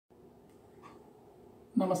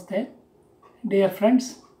Namaste, dear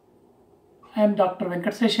friends. I am Dr.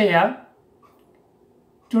 Venkatesaya.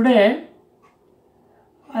 Today,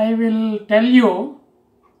 I will tell you,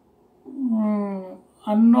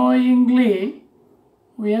 unknowingly,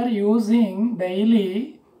 we are using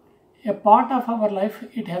daily a part of our life.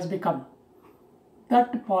 It has become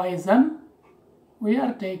that poison we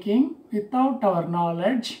are taking without our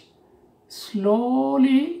knowledge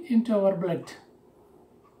slowly into our blood.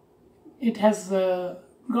 It has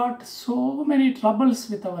got so many troubles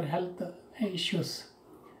with our health issues.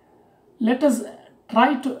 Let us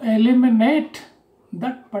try to eliminate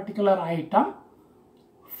that particular item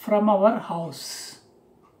from our house.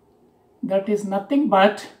 That is nothing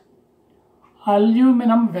but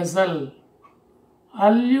aluminum vessel.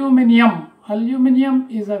 Aluminium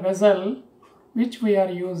is a vessel which we are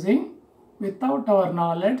using without our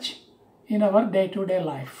knowledge in our day-to-day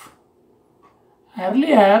life.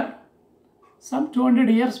 Earlier, some 200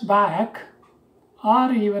 years back,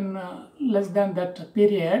 or even less than that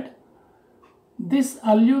period, this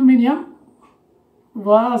aluminium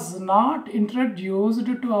was not introduced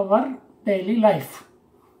to our daily life.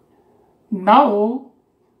 Now,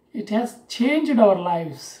 it has changed our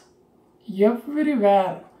lives.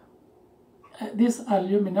 Everywhere, this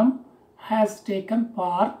aluminum has taken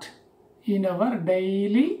part in our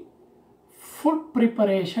daily food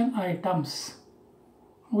preparation items.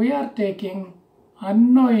 We are taking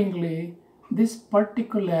unknowingly this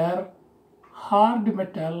particular hard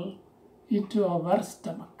metal into our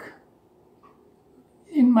stomach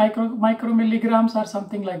in micromilligrams or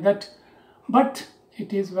something like that, but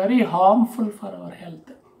it is very harmful for our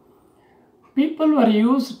health. Poor people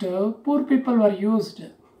were used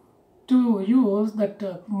to use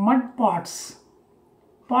that mud pots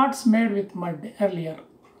made with mud earlier.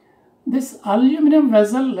 This aluminum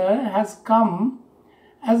vessel has come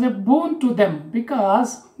as a boon to them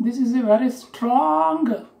because this is a very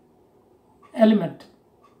strong element.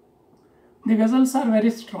 The vessels are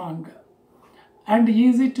very strong and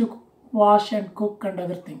easy to wash and cook and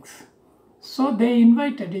other things. So they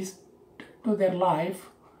invited it to their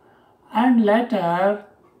life, and later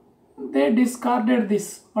they discarded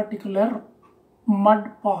this particular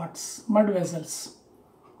mud vessels.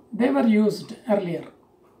 They were used earlier.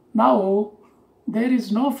 Now there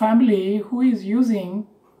is no family who is using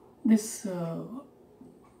this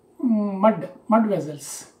mud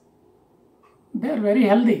vessels. They are very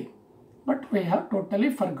healthy, but we have totally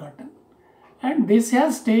forgotten. And this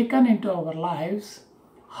has taken into our lives.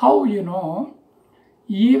 How you know?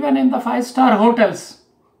 Even in the five-star hotels,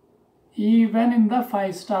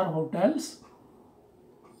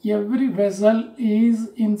 every vessel is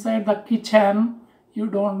inside the kitchen. You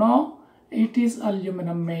don't know it is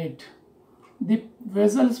aluminum made. The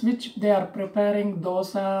vessels which they are preparing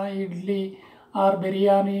dosa, idli or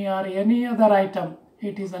biryani or any other item,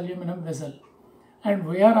 it is aluminum vessel. And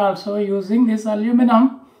we are also using this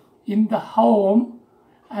aluminum in the home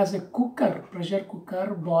as a cooker, pressure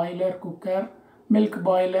cooker, boiler cooker, milk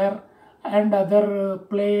boiler and other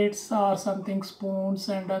plates or something, spoons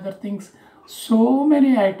and other things. So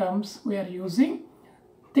many items we are using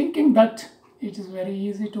thinking that it is very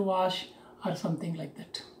easy to wash or something like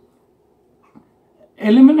that.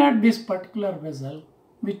 Eliminate this particular vessel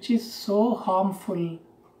which is so harmful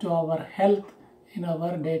to our health in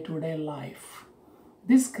our day-to-day life.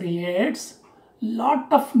 This creates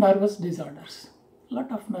lot of nervous disorders,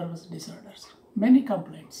 many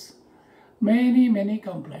complaints, many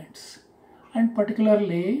complaints, and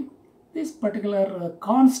particularly this particular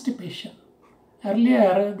constipation.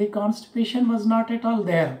 Earlier the constipation was not at all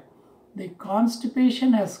there. The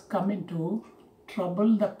constipation has come into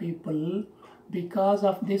trouble the people because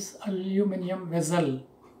of this aluminum vessel.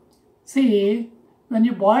 See, when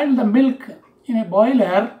you boil the milk in a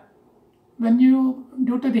boiler,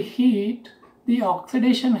 due to the heat, the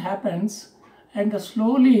oxidation happens and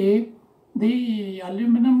slowly the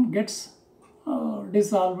aluminum gets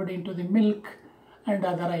dissolved into the milk and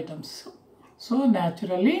other items. So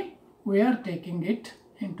naturally, we are taking it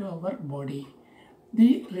into our body.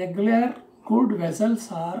 The regular good vessels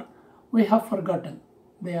we have forgotten.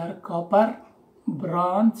 They are copper,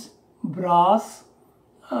 bronze, brass,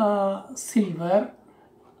 silver,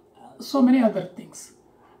 so many other things.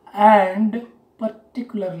 And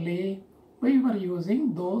particularly, we were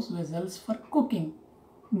using those vessels for cooking.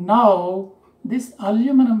 Now, these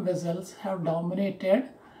aluminum vessels have dominated,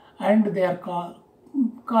 and they are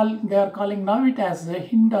calling now it as a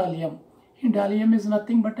hindalium. Hindalium is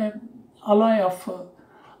nothing but an alloy of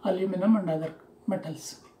aluminum and other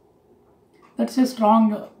metals. That's a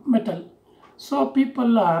strong metal. So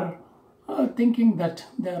people are thinking that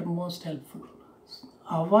they are most helpful.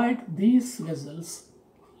 avoid these vessels.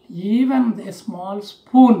 Even a small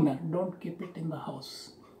spoon, don't keep it in the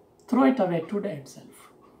house. Throw it away today itself.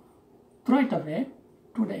 Throw it away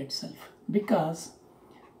today itself, because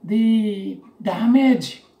the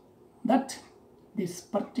damage that this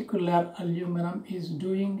particular aluminum is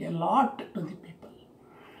doing a lot to the people.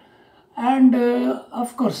 And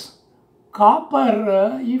of course,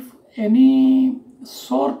 copper, if any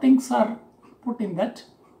sore things are put in that,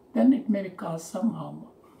 then it may cause some harm.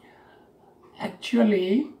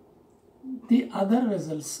 Actually, the other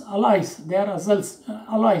vessels, alloys, they are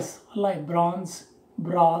alloys, bronze,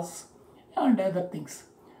 brass, and other things.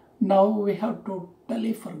 Now we have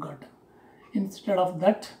totally forgotten. Instead of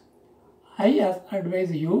that, I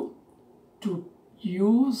advise you to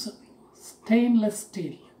use stainless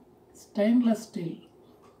steel. Stainless steel.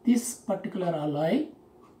 This particular alloy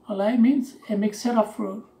means a mixture of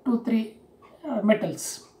 2-3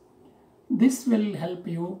 metals. This will help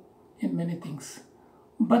you in many things.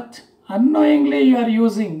 But unknowingly you are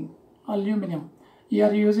using aluminum. You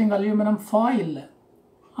are using aluminum foil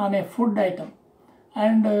on a food item.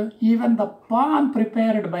 And even the pawn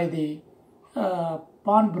prepared by the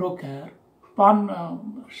pawnbroker,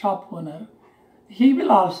 pawn shop owner, he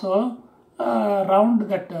will also round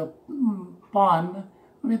that pawn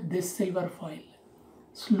with this silver foil.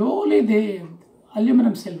 Slowly the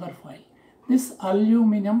aluminum silver foil. This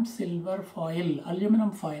aluminum silver foil,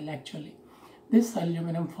 aluminum foil actually, this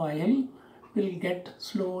aluminum foil will get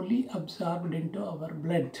slowly absorbed into our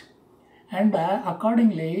blood. And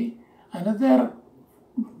accordingly, another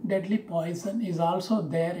deadly poison is also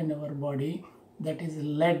there in our body, that is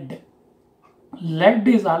lead. Lead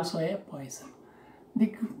is also a poison.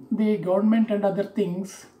 The government and other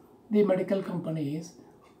things, the medical companies,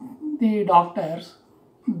 the doctors,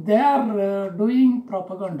 they are doing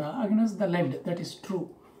propaganda against the lead. That is true.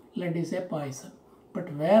 Lead is a poison.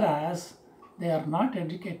 But whereas they are not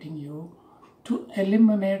educating you to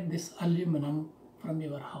eliminate this aluminum from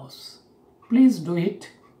your house. Please do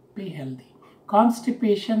it. Be healthy.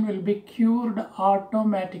 Constipation will be cured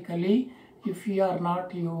automatically if you are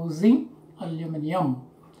not using aluminum.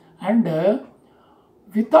 And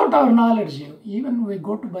without our knowledge, even we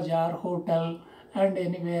go to bazaar, hotel, and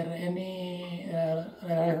anywhere, any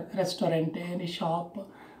restaurant, any shop,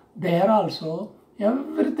 there also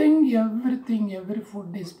every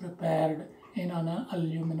food is prepared in an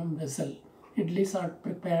aluminum vessel. Idlis are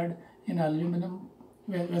prepared in aluminum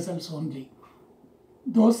vessels only.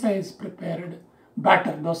 Dosa is prepared,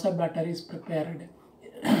 dosa batter is prepared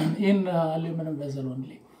in aluminum vessel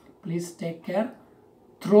only. Please take care.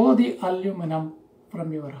 Throw the aluminum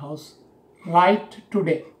from your house right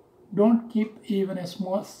today. Don't keep even a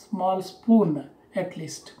small spoon at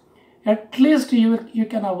least. At least you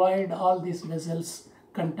can avoid all these vessels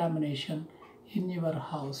contamination in your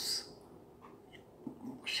house.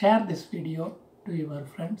 Share this video to your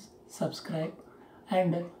friends, subscribe,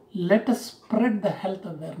 and let us spread the health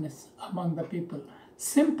awareness among the people.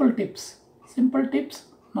 Simple tips,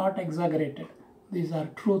 not exaggerated. These are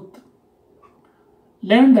truth.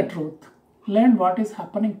 Learn the truth. Learn what is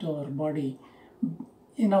happening to our body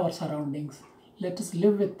in our surroundings. Let us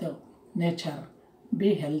live with the nature.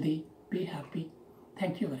 Be healthy, be happy.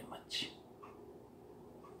 Thank you very much.